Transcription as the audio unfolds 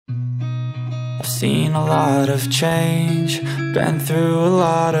I've seen a lot of change, been through a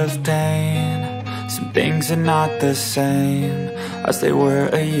lot of pain. Some things are not the same as they were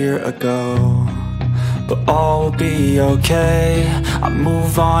a year ago, but all will be okay. I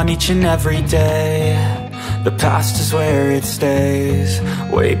move on each and every day. The past is where it stays,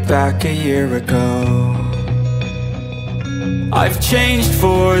 way back a year ago. I've changed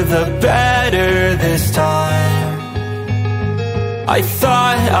for the better this time. I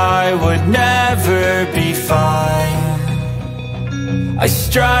thought I would never be fine. I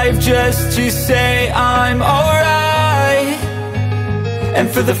strive just to say I'm alright, and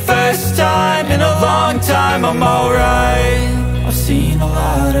for the first time in a long time I'm alright. I've seen a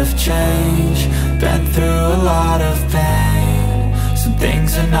lot of change, been through a lot of pain. Some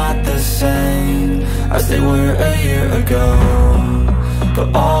things are not the same as they were a year ago,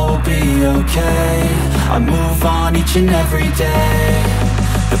 but all will be okay. I move on each and every day.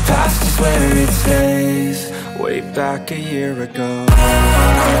 The past is where it stays, way back a year ago.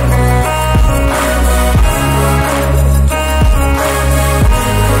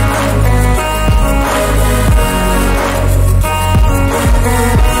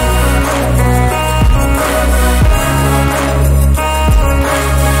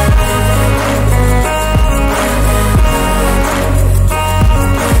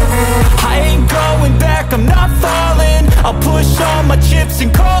 I'm not falling. I'll push all my chips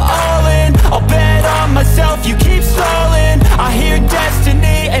and call all in. I'll bet on myself, you keep stalling. I hear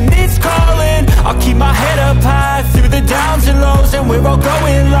destiny and it's calling. I'll keep my head up high through the downs and lows, and we're all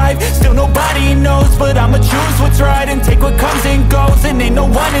going life. Still nobody knows, but I'ma choose what's right and take what comes and goes. And ain't no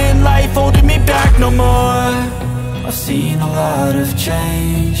one in life holding me back no more. I've seen a lot of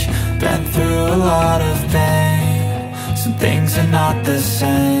change, been through a lot of pain. Some things are not the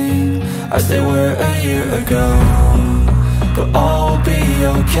same as they were a year ago, but all will be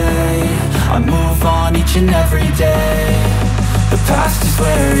okay. I move on each and every day. The past is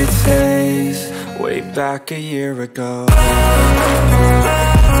where it stays, way back a year ago.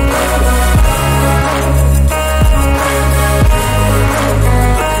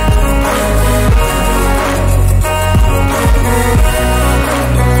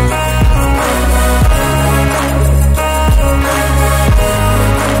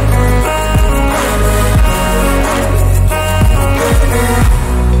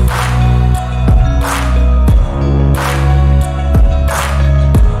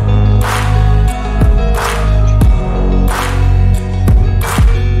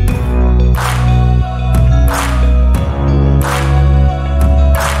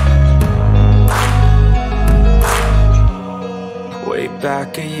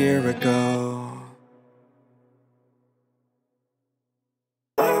 Back a year ago.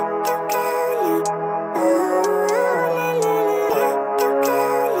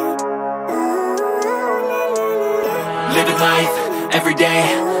 Living life, every day,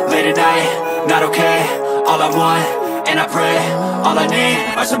 late at night, not okay. All I want, and I pray, all I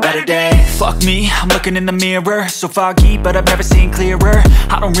need are some better days. Fuck me, I'm looking in the mirror, so foggy, but I've never seen clearer.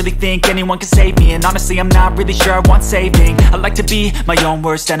 I don't really think anyone can save me, and honestly I'm not really sure I want saving. I like to be my own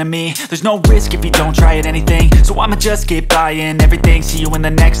worst enemy. There's no risk if you don't try at anything, so I'ma just keep buying everything. See you in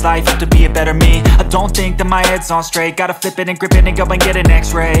the next life, have to be a better me. I don't think that my head's on straight, gotta flip it and grip it and go and get an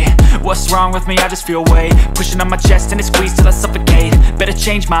x-ray. What's wrong with me? I just feel weight pushing on my chest and it squeezes till I suffocate. Better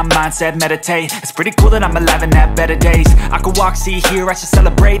change my mindset, meditate. It's pretty cool that I'm alive and have better days. I could walk, see, hear, I should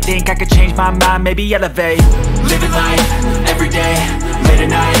celebrate. Think I could change my mind, maybe elevate. Living life, every day, late at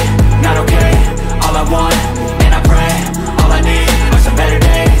night, not okay. All I want, and I pray, all I need are some better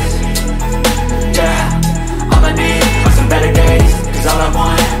days. Yeah, all I need are some better days. Cause all I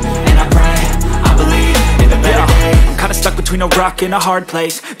want, and I pray, I believe in the better days. I'm kinda stuck between a rock and a hard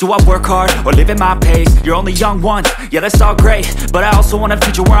place. Do I work hard or live at my pace? You're only young once, yeah that's all great, but I also want a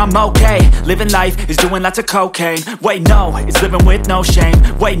future where I'm okay. Living life is doing lots of cocaine. Wait no, it's living with no shame.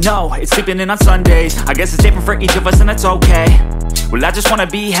 Wait no, it's sleeping in on Sundays. I guess it's different for each of us and that's okay. Well I just wanna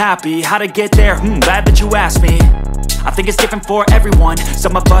be happy, how to get there? Glad that you asked me. I think it's different for everyone.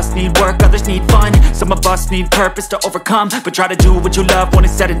 Some of us need work, others need fun. Some of us need purpose to overcome. But try to do what you love when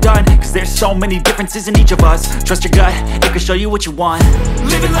it's said and done, cause there's so many differences in each of us. Trust your gut, it can show you what you want.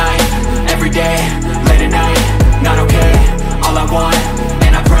 Living life, every day, late at night, not okay. All I want,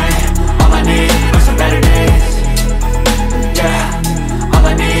 and I pray, all I need are some better days. Yeah, all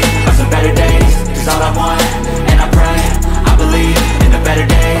I need are some better days. Cause all I want, and I pray, I believe in the better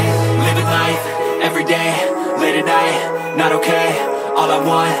days. Living life, every day, late at night, not okay. All I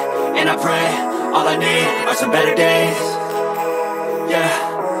want, and I pray, all I need are some better days.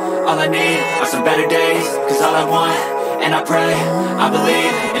 Yeah, all I need are some better days. Cause all I want, and I pray, I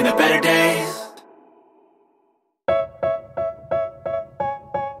believe in the better days.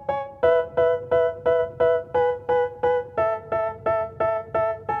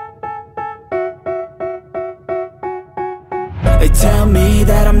 tell me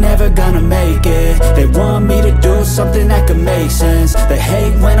that I'm never gonna make it. They want me to do something that could make sense. They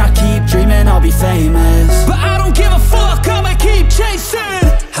hate when I keep dreaming I'll be famous, but I don't give a fuck, I'ma keep chasing.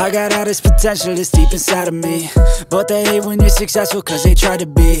 I got all this potential that's deep inside of me, but they hate when you're successful cause they try to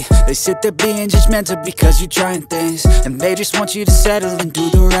be. They sit there being judgmental because you're trying things, and they just want you to settle and do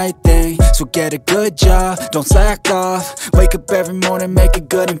the right thing. So get a good job, don't slack off. Wake up every morning, make a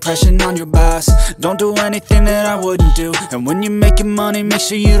good impression on your boss. Don't do anything that I wouldn't do, and when you're making money, make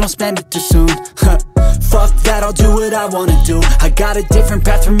sure you don't spend it too soon. Fuck that, I'll do what I wanna do. I got a different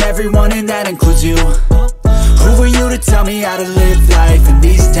path from everyone, and that includes you. Who are you to tell me how to live life? In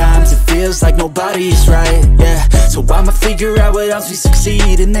these times it feels like nobody is right, yeah. So I'ma figure out what else we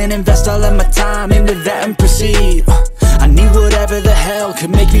succeed, and then invest all of my time into that and proceed. I need whatever the hell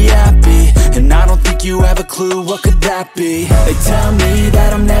could make me happy, and I don't think you have a clue what could that be. They tell me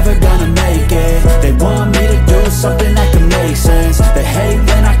that I'm never gonna make it. They want me to do something that can make sense. They hate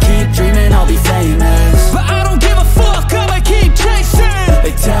when I keep dreaming I'll be famous, but I don't give a fuck, I'ma keep chasing.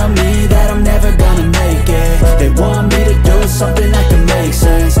 They tell me that I'm never gonna make it. They want me to do something that can make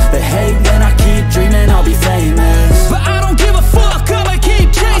sense. They hate when I keep dreaming I'll be famous, but I don't give a fuck, I'ma keep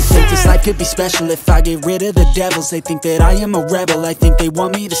chasing. I think this life could be special if I get rid of the devils. They think that I am a rebel, I think they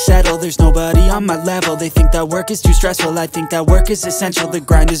want me to settle. There's nobody on my level, they think that work is too stressful. I think that work is essential, the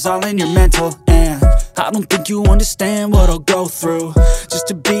grind is all in your mental. And I don't think you understand what I'll go through just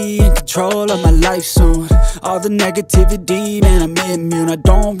to be in control of my life soon. All the negativity, man, I'm immune. I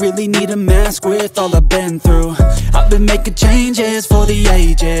don't really need a mask with all I've been through. I've been making changes for the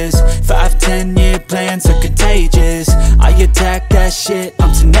ages. 5-10 year plans are contagious. I attack that shit,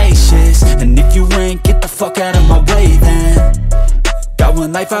 I'm tenacious. And if you ain't, get the fuck out of my way then. Got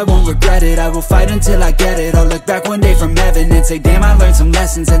one life, I won't regret it. I will fight until I get it. I'll look back one day from heaven and say, damn, I learned some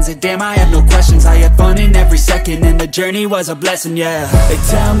lessons. And say, damn, I have no questions. I had fun in every second, and the journey was a blessing, yeah. They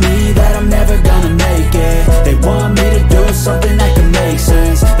tell me that I'm never gonna make it. They want me to do something that can make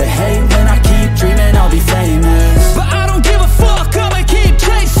sense. They hate when I keep dreaming I'll be famous, but I don't give a fuck, I'ma keep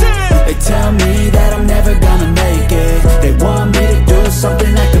chasing. They tell me that I'm never gonna make it. They want me to do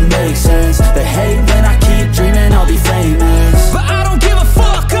something that can make sense. They hate when I keep dreaming I'll be famous, but I don't give a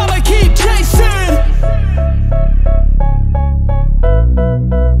fuck, I'ma keep chasing.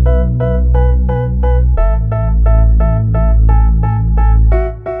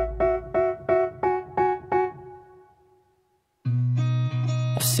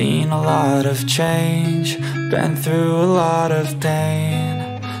 I've seen a lot of change, been through a lot of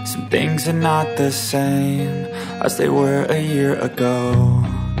pain. Some things are not the same as they were a year ago,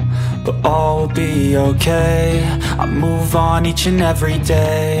 but all will be okay. I move on each and every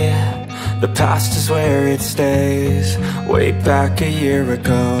day. The past is where it stays, way back a year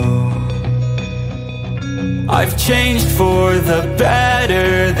ago. I've changed for the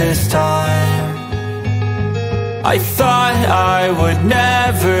better this time. I thought I would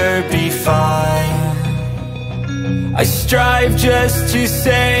never be fine. I strive just to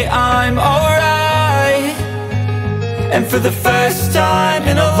say I'm alright, and for the first time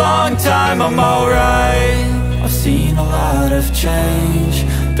in a long time I'm alright. I've seen a lot of change,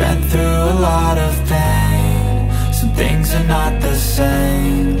 been through a lot of pain. Some things are not the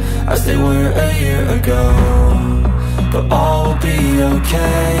same as they were a year ago, but all will be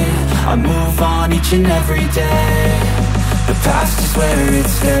okay. I move on each and every day. The past is where it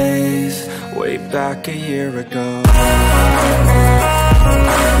stays, way back a year ago.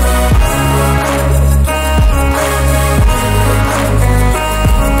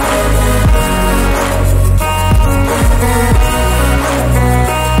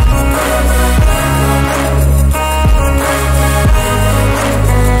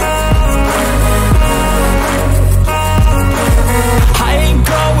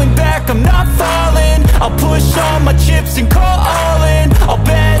 I'm not falling, I'll push all my chips and call all in. I'll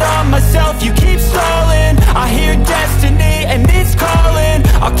bet on myself, you keep stalling. I hear destiny and it's calling.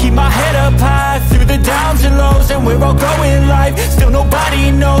 I'll keep my head up high through the downs and lows, and we're all going life. Still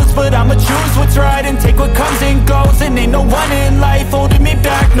nobody knows, but I'ma choose what's right and take what comes and goes. And ain't no one in life holding me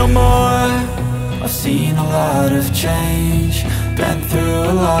back no more. I've seen a lot of change, been through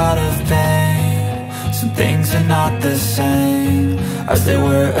a lot of pain. Some things are not the same as they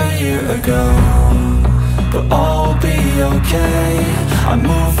were a year ago, but all will be okay. I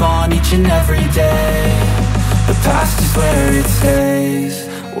move on each and every day. The past is where it stays,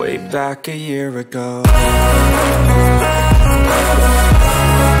 way back a year ago.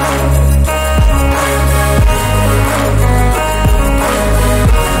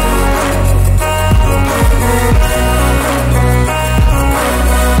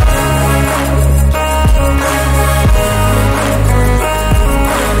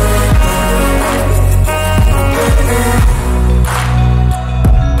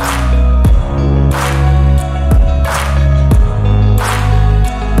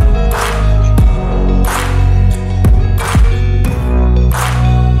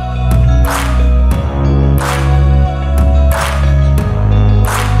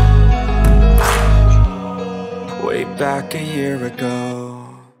 back a year ago.